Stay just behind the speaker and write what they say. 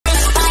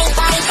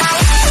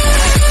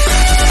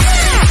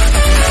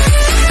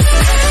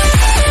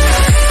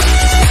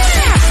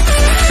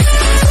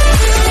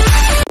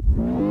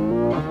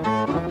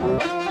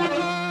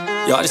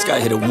I just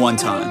gotta hit it one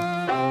time.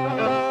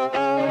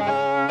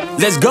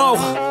 Let's go!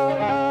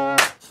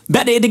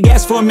 About to hit the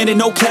gas for a minute,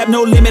 no cap,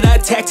 no limit. I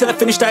attack till I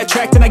finish, I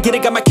attract and I get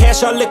it. Got my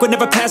cash all liquid,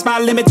 never pass my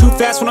limit. Too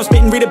fast when I'm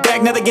spitting, read it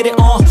back, now they get it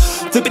on.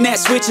 Flipping that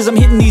switch as I'm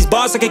hitting these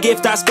bars like a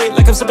gift. I spit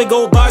like I'm some big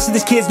old bars to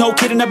these kids, no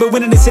kidding. I've been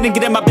winning this and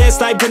getting my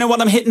best life dinner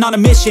while I'm hitting on a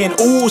mission.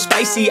 Ooh,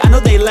 spicy, I know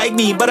they like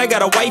me, but I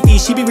got a wifey.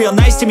 She be real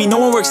nice to me, no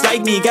one works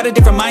like me. Got a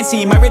different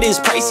mindset, my rate is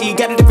pricey.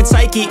 Got a different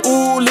psyche,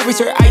 ooh, lyrics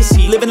are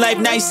icy. Living life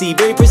nicely,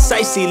 very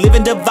precisely.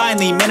 Living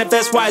divinely,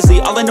 manifest wisely.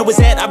 All I know is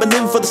that I've been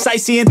living for the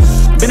sightseeing.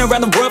 Been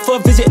around the world for a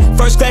visit,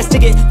 first class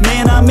ticket.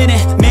 Man, I'm in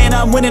it, man,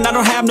 I'm winning. I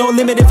don't have no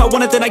limit. If I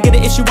want it, then I get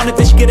it. If she want it,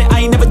 then she get it.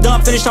 I ain't never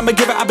done finished, I'm a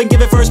giver. I've been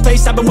giving first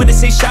place. I've been winning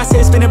 6 shots,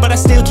 head spinning, but I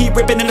still keep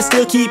ripping and I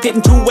still keep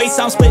hitting 2 ways.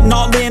 I'm splitting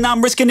all in,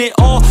 I'm risking it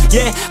all.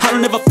 Yeah, I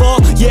don't ever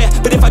fall. Yeah,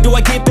 but if I do,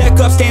 I get back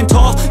up, stand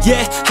tall.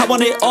 Yeah, I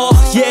want it all.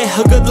 Yeah,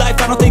 a good life,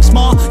 I don't think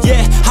small.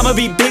 Yeah, I'ma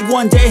be big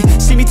one day.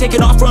 See me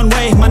taking off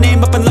runway, my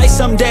name up in lights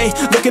someday.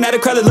 Looking at a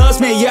crowd that loves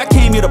me. Yeah, I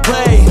came here to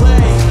play.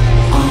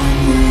 I'm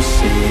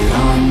lucid,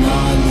 I'm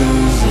not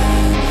losing.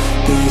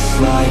 This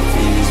life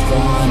is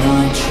one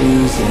I'm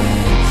choosing.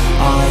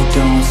 I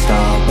don't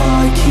stop,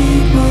 I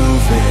keep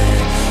moving.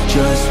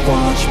 Just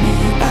watch me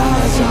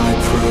as I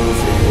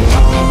prove it.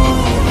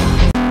 Oh.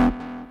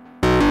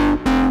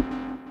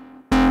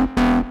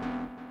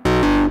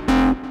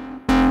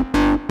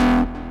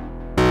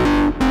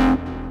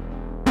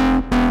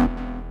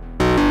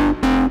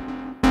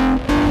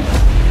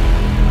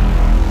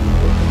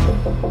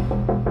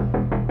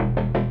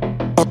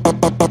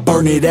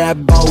 Burn it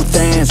at both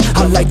ends.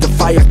 I like the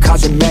fire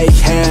causing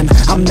mayhem.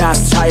 I'm not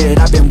tired,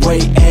 I've been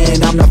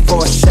waiting. I'm not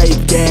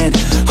forsaken,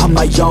 I'm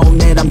my own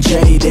and I'm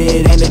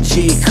jaded.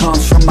 Energy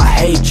comes from my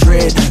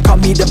hatred. Call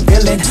me the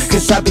villain,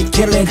 cause I be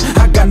killing.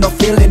 I got no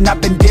feeling,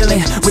 I've been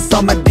dealing with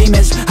all my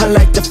demons. I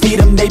like to feed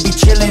them, they be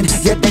chilling,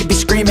 yeah they be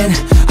screaming.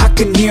 I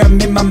can hear them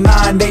in my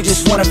mind, they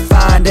just wanna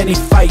find any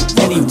fight,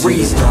 any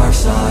reason. Dark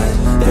side,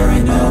 there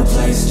ain't no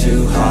place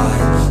to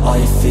hide. All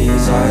your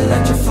fears are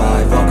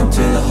electrified. Welcome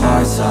to the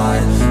hard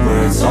side,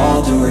 where it's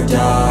all do or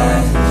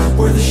die.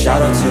 We're the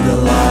shadow to the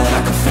light.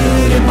 I can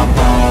feel it in my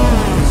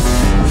bones.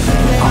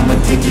 I'm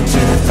addicted to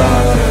the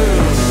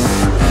thirst.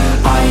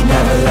 I ain't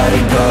never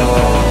letting go,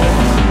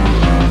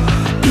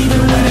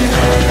 even when it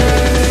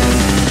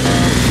hurts.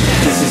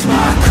 This is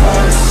my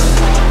curse.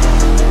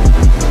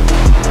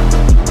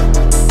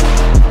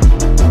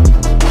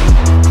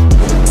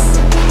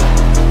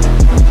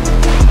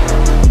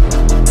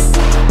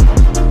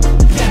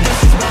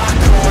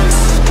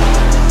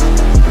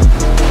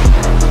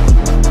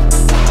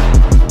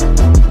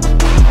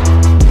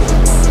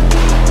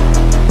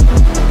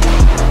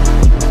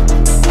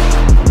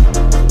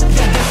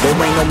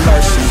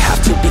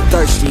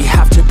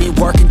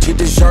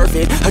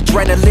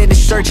 Adrenaline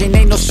is surging,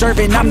 ain't no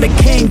serving. I'm the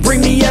king,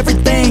 bring me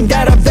everything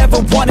that I've ever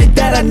wanted,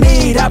 that I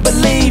need. I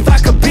believe I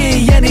could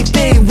be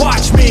anything,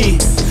 watch me.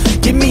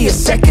 Give me a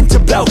second to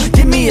blow,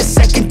 give me a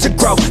second to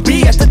grow.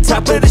 Be at the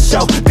top of the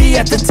show, be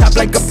at the top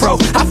like a pro.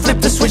 I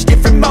flip the switch,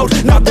 different mode,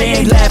 no they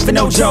ain't laughing,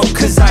 no joke.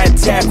 Cause I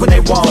attack when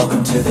they won't.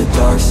 Welcome to the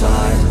dark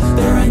side,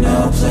 there ain't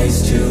no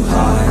place to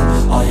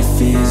hide. All your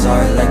fears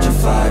are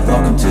electrified.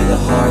 Welcome to the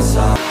hard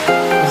side.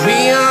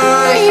 We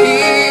are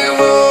here.